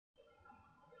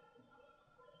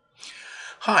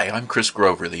Hi, I'm Chris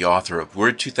Grover, the author of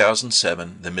Word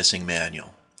 2007, The Missing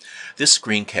Manual. This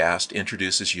screencast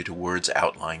introduces you to Word's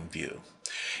outline view.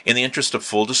 In the interest of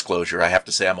full disclosure, I have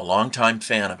to say I'm a longtime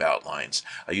fan of outlines.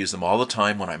 I use them all the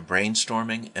time when I'm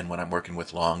brainstorming and when I'm working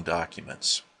with long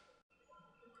documents.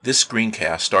 This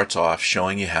screencast starts off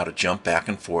showing you how to jump back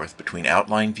and forth between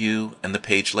outline view and the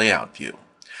page layout view.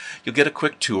 You'll get a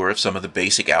quick tour of some of the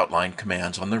basic outline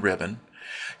commands on the ribbon.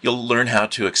 You'll learn how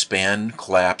to expand,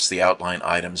 collapse the outline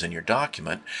items in your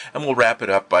document, and we'll wrap it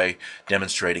up by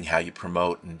demonstrating how you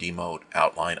promote and demote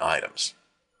outline items.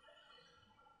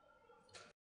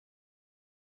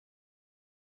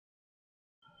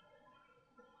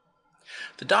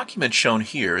 The document shown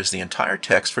here is the entire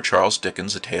text for Charles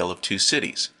Dickens' A Tale of Two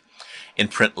Cities. In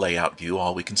print layout view,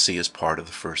 all we can see is part of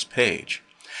the first page.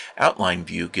 Outline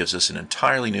view gives us an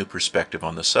entirely new perspective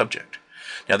on the subject.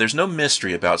 Now, there's no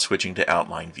mystery about switching to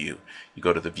outline view. You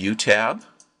go to the View tab,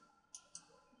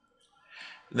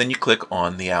 and then you click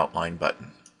on the Outline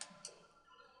button.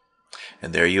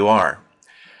 And there you are.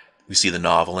 We see the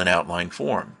novel in outline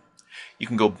form. You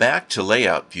can go back to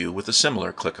layout view with a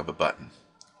similar click of a button.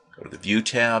 Go to the View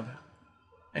tab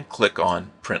and click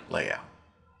on Print Layout.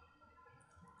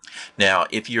 Now,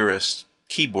 if you're a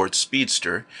keyboard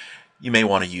speedster, you may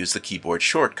want to use the keyboard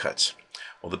shortcuts.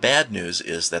 Well, the bad news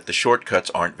is that the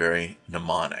shortcuts aren't very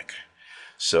mnemonic.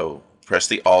 So press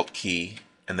the Alt key,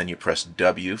 and then you press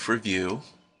W for View,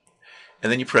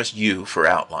 and then you press U for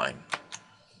Outline.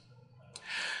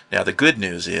 Now, the good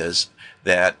news is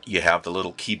that you have the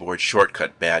little keyboard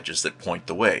shortcut badges that point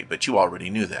the way, but you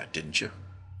already knew that, didn't you?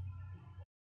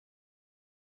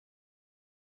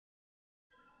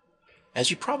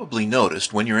 As you probably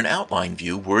noticed, when you're in outline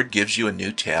view, Word gives you a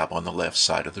new tab on the left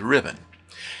side of the ribbon.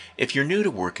 If you're new to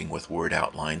working with Word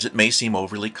outlines, it may seem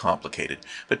overly complicated,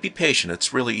 but be patient,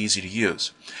 it's really easy to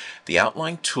use. The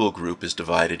Outline tool group is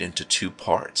divided into two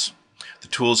parts. The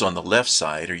tools on the left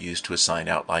side are used to assign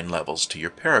outline levels to your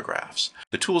paragraphs.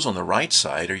 The tools on the right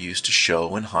side are used to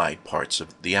show and hide parts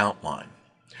of the outline.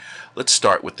 Let's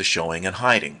start with the showing and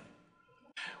hiding.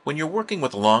 When you're working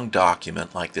with a long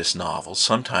document like this novel,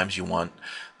 sometimes you want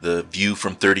the view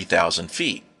from 30,000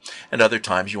 feet, and other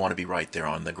times you want to be right there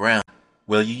on the ground.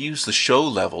 Well, you use the Show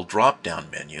Level drop-down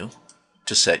menu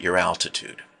to set your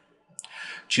altitude.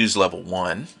 Choose Level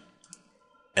 1,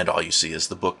 and all you see is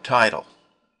the book title.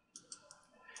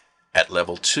 At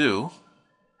Level 2,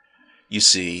 you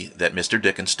see that Mr.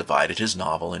 Dickens divided his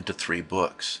novel into 3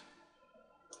 books.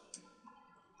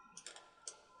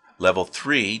 Level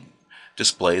 3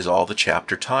 displays all the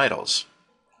chapter titles.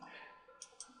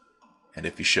 And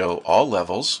if you show all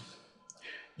levels,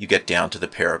 you get down to the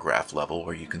paragraph level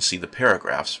where you can see the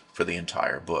paragraphs for the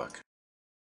entire book.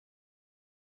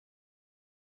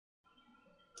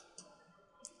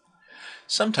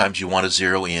 Sometimes you want to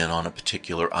zero in on a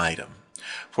particular item.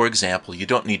 For example, you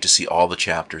don't need to see all the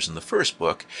chapters in the first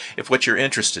book if what you're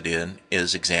interested in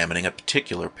is examining a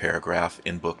particular paragraph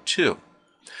in book 2.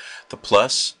 The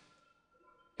plus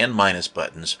and minus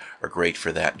buttons are great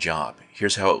for that job.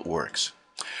 Here's how it works.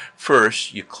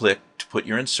 First, you click to put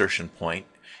your insertion point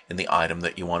in the item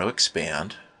that you want to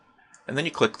expand, and then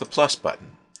you click the plus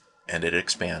button, and it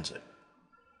expands it.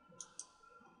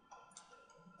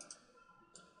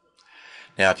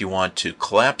 Now, if you want to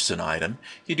collapse an item,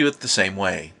 you do it the same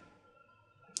way.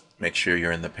 Make sure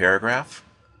you're in the paragraph,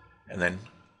 and then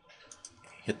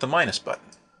hit the minus button.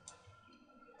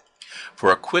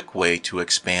 For a quick way to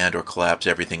expand or collapse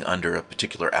everything under a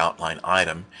particular outline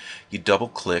item, you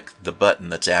double-click the button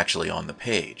that's actually on the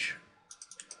page.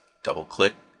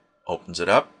 Double-click opens it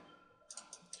up,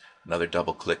 another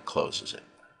double-click closes it.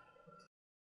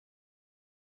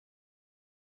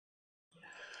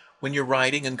 When you're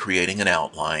writing and creating an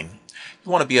outline,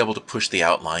 you want to be able to push the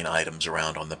outline items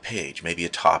around on the page. Maybe a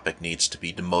topic needs to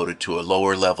be demoted to a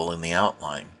lower level in the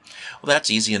outline. Well,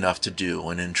 that's easy enough to do,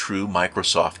 and in true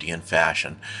Microsoftian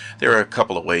fashion, there are a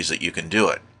couple of ways that you can do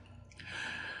it.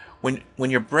 When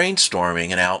you're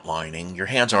brainstorming and outlining, your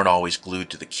hands aren't always glued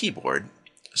to the keyboard,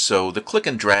 so the click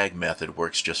and drag method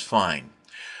works just fine.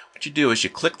 What you do is you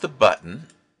click the button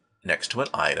next to an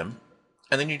item,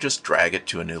 and then you just drag it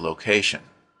to a new location.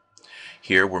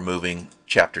 Here we're moving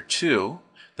Chapter 2,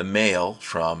 the mail,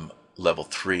 from Level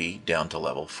 3 down to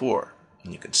Level 4.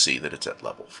 And you can see that it's at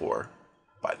Level 4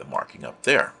 by the marking up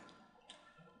there.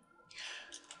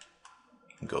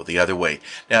 You can go the other way.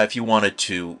 Now, if you wanted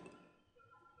to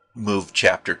move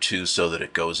Chapter 2 so that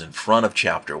it goes in front of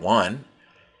Chapter 1,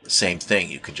 same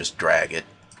thing. You can just drag it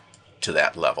to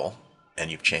that level, and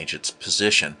you've changed its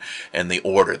position and the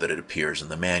order that it appears in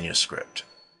the manuscript.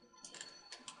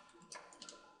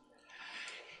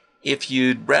 If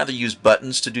you'd rather use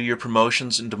buttons to do your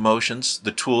promotions and demotions,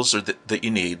 the tools that you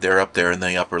need, they're up there in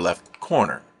the upper left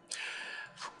corner.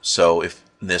 So if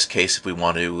in this case, if we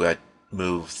want to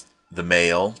move the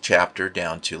mail chapter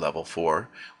down to level 4,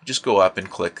 we'll just go up and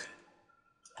click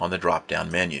on the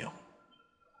drop-down menu.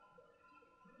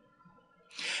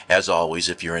 As always,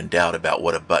 if you're in doubt about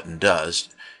what a button does,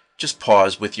 just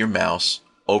pause with your mouse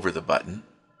over the button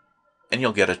and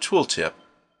you'll get a tooltip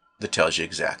that tells you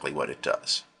exactly what it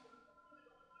does.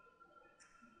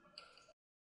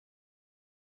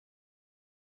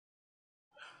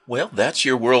 Well, that's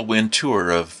your whirlwind tour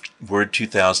of Word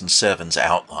 2007's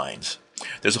outlines.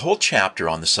 There's a whole chapter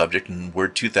on the subject in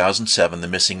Word 2007, The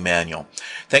Missing Manual.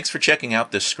 Thanks for checking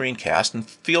out this screencast, and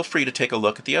feel free to take a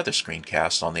look at the other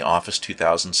screencasts on the Office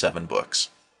 2007 books.